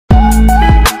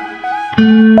Hi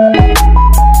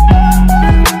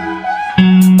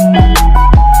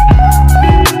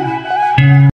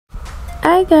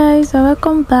guys, and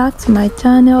welcome back to my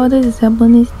channel. This is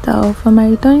Ebony Style. For my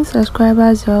returning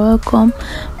subscribers, you're welcome.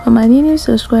 For my new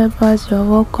subscribers, you're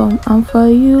welcome. And for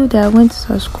you that are going to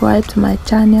subscribe to my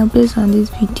channel based on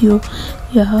this video,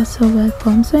 you're also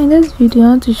welcome. So in this video, I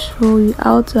want to show you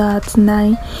how to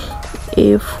outline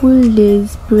a full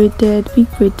lace braided, big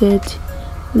braided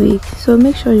wig. So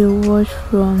make sure you watch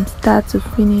from start to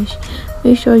finish.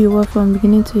 Make sure you watch from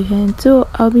beginning to end. So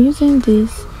I'll be using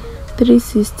this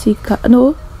 360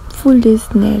 full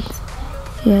lace net.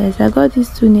 Yes, I got these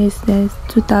two lace nets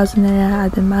 2,000 naira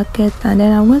at the market, and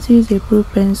then I'm going to use a pro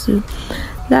pencil.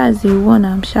 That's the one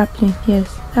I'm sharpening.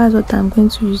 Yes, that's what I'm going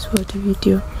to use for the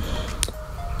video.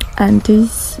 And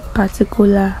this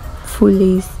particular full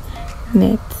lace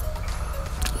net.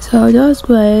 So I'll just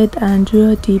go ahead and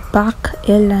draw the back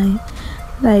hairline,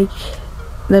 like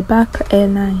the back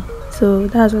hairline. So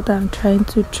that's what I'm trying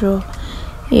to draw.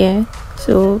 Yeah,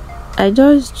 so I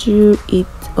just drew it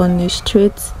on a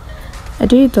straight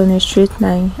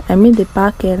line. I made the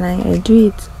back hairline, I drew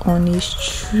it on a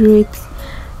straight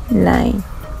line.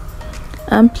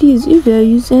 And please, if you're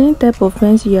using any type of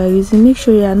pencil you are using, make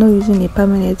sure you are not using a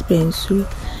permanent pencil.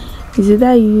 Is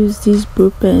either you use this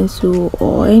brow pencil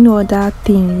or any other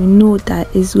thing you know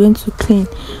that is going to clean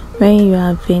when you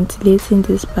are ventilating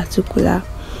this particular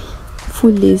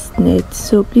full lace net.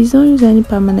 So please don't use any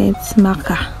permanent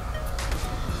marker.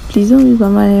 Please don't use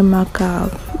permanent marker,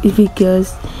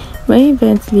 because when you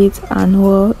ventilate and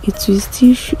all, it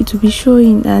will be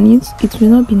showing, and it will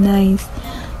not be nice.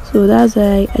 So that's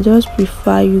why I just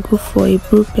prefer you go for a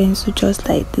brow pencil just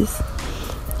like this.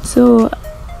 So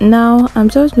now I'm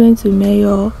just going to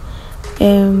measure.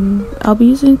 I'll be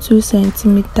using 2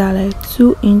 centimeters, like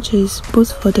 2 inches,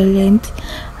 both for the length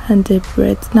and the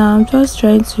breadth. Now I'm just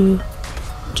trying to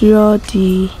draw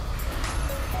the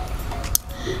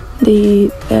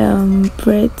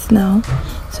breadth now.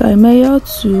 So I measure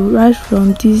to right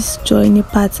from this joining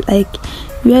part, like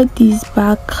where this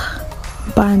back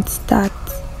band starts,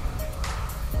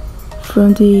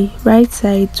 from the right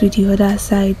side to the other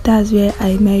side. That's where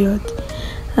I measured,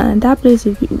 and that place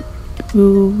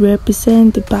will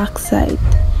represent the back side.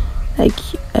 Like,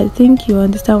 I think you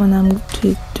understand what I'm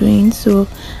doing. So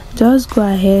just go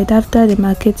ahead, after the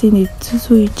marking it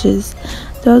 2 inches,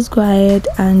 just go ahead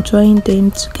and join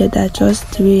them together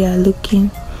just the way you're looking.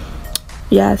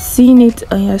 You are seeing it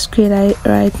on your screen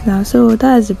right now. So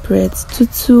that's the breadth,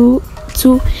 2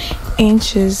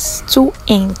 inches, 2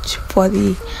 inch for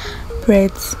the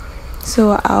breadth.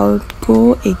 So I'll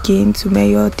go again to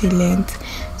measure the length.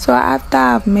 So after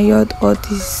I've measured all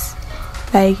this,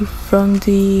 like from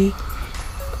the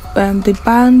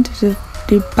band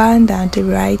at the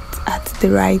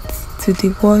right to the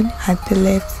one at the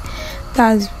left,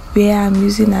 that's where I'm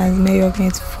using as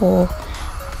measurement for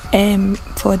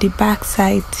the back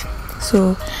side.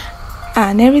 So,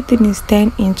 and everything is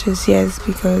 10 inches, yes,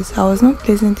 because I was not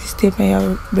placing this tape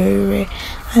very well,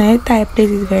 and after I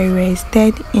place it very well, it's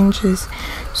 10 inches.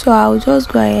 So I'll just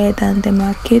go ahead and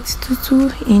demarcate to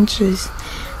 2 inches.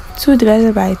 2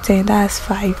 divided by 10, that's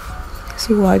 5.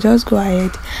 So I'll just go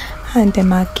ahead and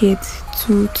demarcate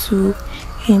to 2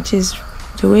 inches,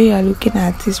 the way you are looking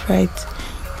at this right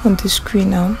on the screen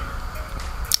now.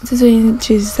 2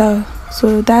 inches. So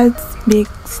that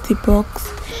makes the box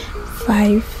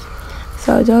 5.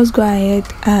 So I'll just go ahead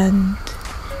and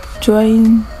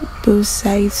join those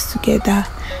sides together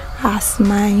as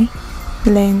my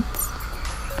length.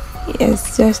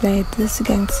 Yes, just like this, you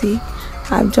can see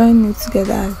I've joined it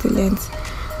together as the length.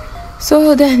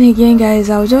 So then again, guys,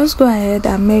 I'll just go ahead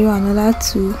and measure another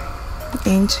 2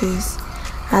 inches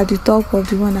at the top of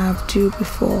the one I've drew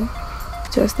before,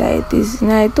 just like this.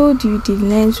 Now I told you the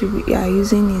length you are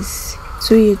using is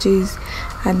 2 inches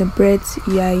and the breadth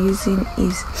you are using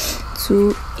is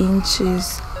 2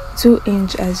 inches, 2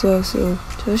 inch as well. So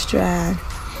just try and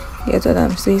get what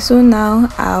I'm saying. So now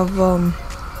I've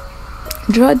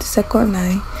draw the second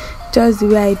line just the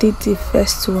way I did the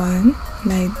first one,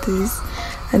 like this,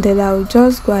 and then I'll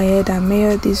just go ahead and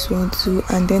measure this one too,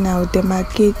 and then I'll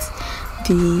demarcate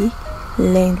the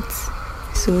length.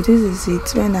 So this is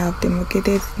it when I've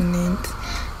demarcated the length.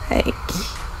 Like,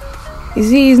 you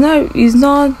see, it's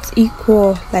not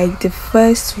equal like the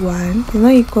first one. It's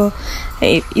not equal.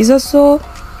 It's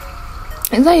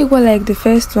not equal like the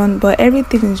first one, but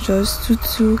everything is just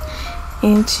 2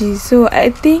 inches. So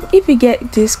I think if you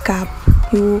get this cap,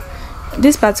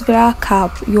 this particular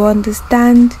cap, you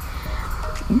understand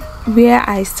where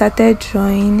I started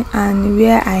drawing and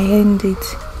where I ended,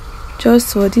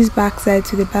 just for this back side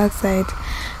to the back side,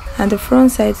 and the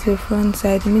front side to the front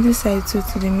side, the middle side to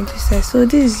the middle side. So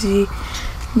this is the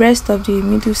rest of the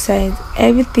middle side.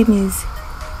 Everything is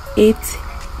 8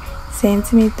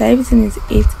 centimeter, everything is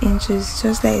 8 inches,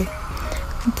 just like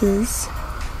this.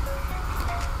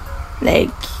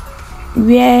 Like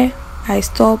where I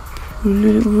stop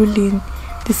ruling,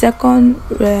 the second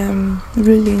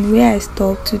ruling where I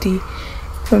stop to the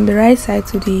from the right side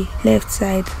to the left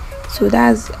side, so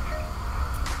that's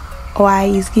why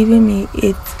it's giving me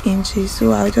 8 inches.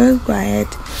 So I'll just go ahead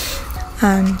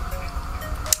and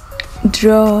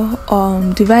draw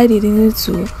divide it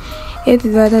into 8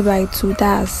 divided by 2,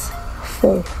 that's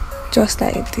 4, just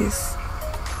like this.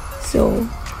 So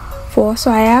 4,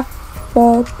 so I have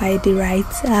 4 by the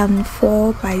right and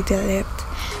 4 by the left.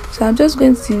 So I'm just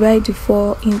going to divide the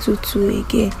 4 into 2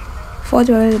 again. 4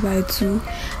 divided by 2,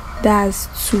 that's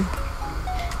 2.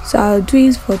 So I'll do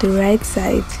it for the right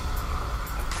side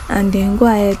and then go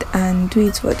ahead and do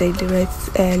it for the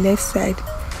left side.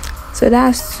 So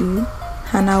that's 2,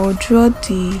 and I will draw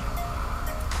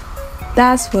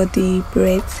that's for the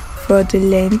breadth. For the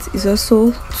length is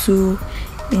also 2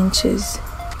 inches.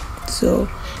 So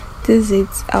this is it.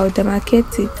 I'll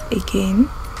demarcate it again.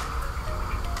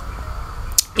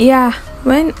 Yeah,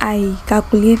 when I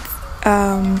calculate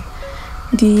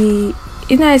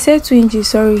I said 2 inches,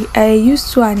 sorry, I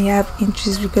used 2.5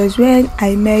 inches because when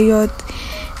I measured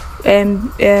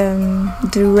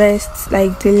the rest,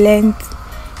 like the length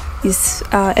is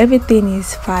everything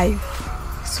is 5.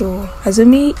 So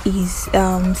assuming is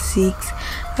 6,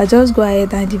 I just go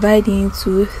ahead and divide it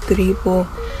into 3, but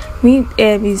me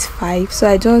is 5, so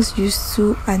I just use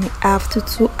 2.5 to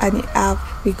 2.5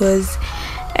 because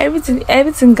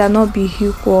everything cannot be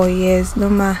equal. Yes,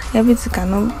 normal, everything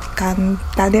can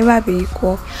never be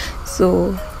equal.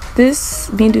 So this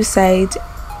middle side,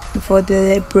 for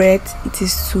the breadth it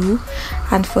is 2,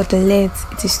 and for the length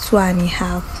it is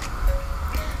 2.5.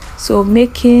 So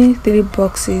making 3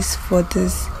 boxes for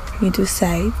this middle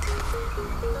side.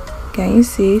 Can you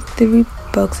see 3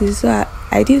 boxes? So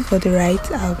I did for the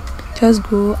right, I'll just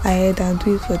go ahead and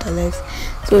do it for the left.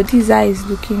 So this eye is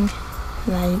looking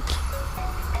like,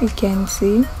 you can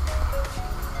see.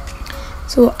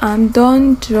 So I'm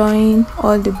done drawing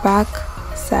all the back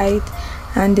side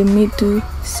and the middle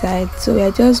side, so we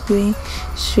are just going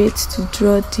straight to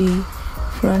draw the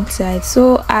front side.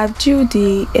 So I've drew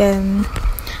the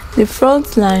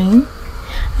front line,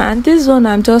 and this one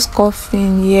I'm just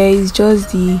coughing here is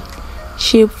just the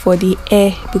shape for the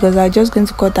hair because I'm just going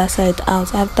to cut that side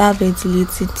out after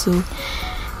ventilating too.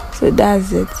 So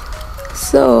that's it.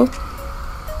 So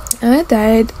I went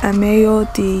ahead and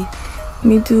measured the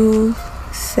middle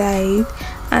side,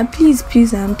 and please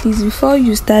before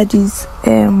you start this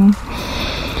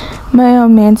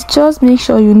measurement, just make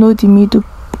sure you know the middle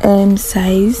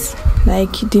size,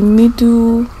 like the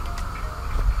middle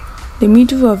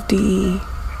of the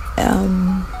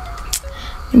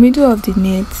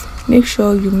net. Make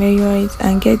sure you measure it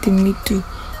and get the middle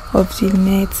of the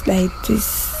net like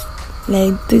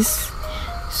this.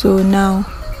 So now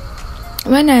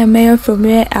when I measure from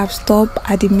where I've stopped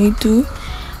at the middle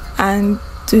and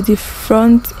to the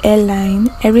front hairline,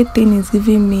 everything is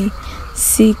giving me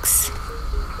 6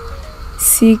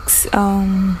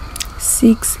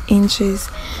 inches.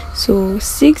 So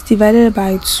 6 divided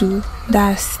by 2,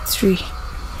 that's 3.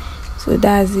 So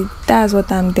that's it. That's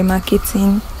what I'm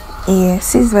demarcating here.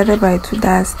 6 divided by 2,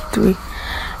 that's 3.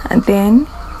 And then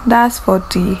that's for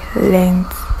the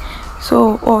length.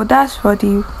 So that's for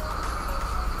the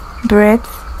breadth.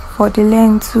 For the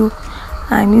length too,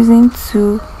 I'm using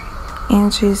 2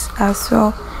 inches as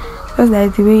well, just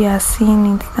like the way you are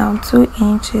seeing it now, 2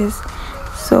 inches.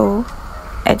 So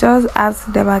I just have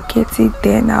to demarcate it,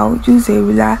 then I'll use a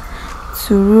ruler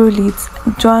to rule it,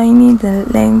 joining the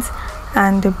length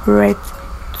and the breadth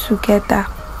together,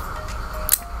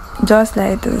 just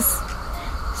like this.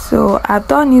 So I've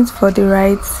done it for the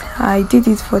right, I did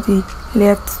it for the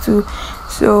left too.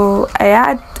 So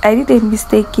I did a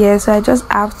mistake here, so I just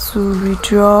have to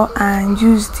redraw and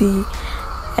use the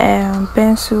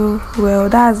pencil. Well,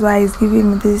 that's why it's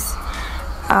giving me this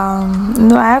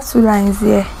no, I have 2 lines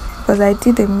here because I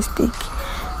did a mistake.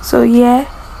 So yeah,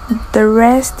 the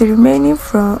remaining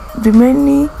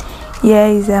here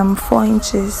is 4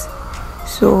 inches.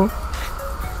 So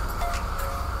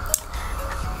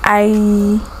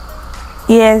the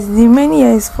remaining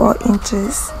here is 4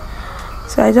 inches.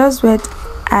 So I just went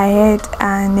ahead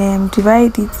and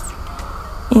divide it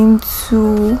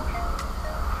into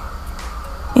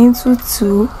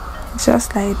 2,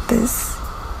 just like this.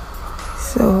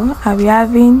 So I'll be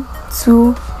having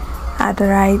 2 at the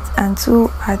right and 2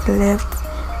 at the left,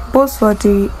 both for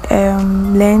the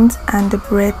length and the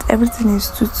breadth, everything is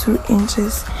 2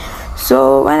 inches.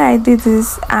 So when I did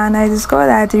this and I discovered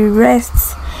that the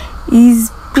rest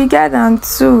is bigger than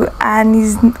 2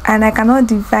 and I cannot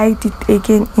divide it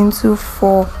again into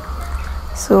 4,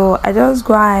 so I just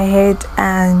go ahead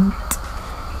and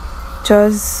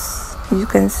just, you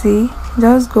can see,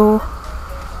 just go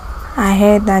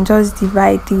ahead and just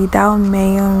divide it without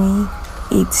measuring.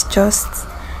 It's just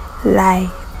like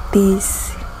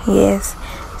this. Yes,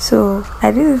 so I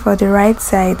did it for the right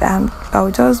side, and I'll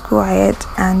just go ahead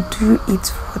and do it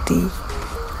for the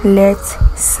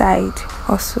left side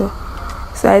also.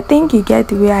 So I think you get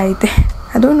the way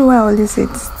I don't know why I always say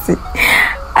this thing.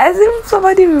 As if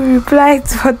somebody will reply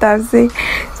to what I'm saying.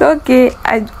 So okay,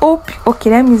 I hope,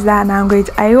 okay, let me use that language.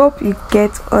 I hope you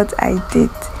get what I did.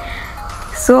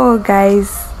 So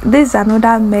guys, this is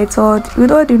another method. You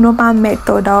know, the normal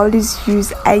method I always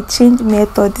use, I change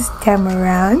method this time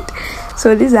around.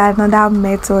 So this is another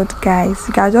method, guys.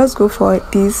 You can just go for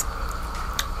this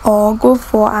or go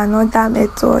for another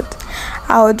method.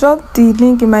 I'll drop the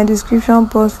link in my description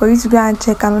box for you to go and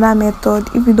check another method.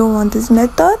 If you don't want this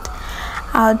method,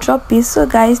 I'll drop it. So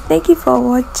guys, thank you for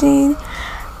watching.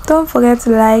 Don't forget to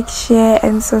like, share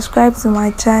and subscribe to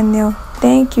my channel.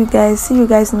 Thank you guys. See you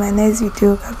guys in my next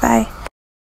video. Bye bye.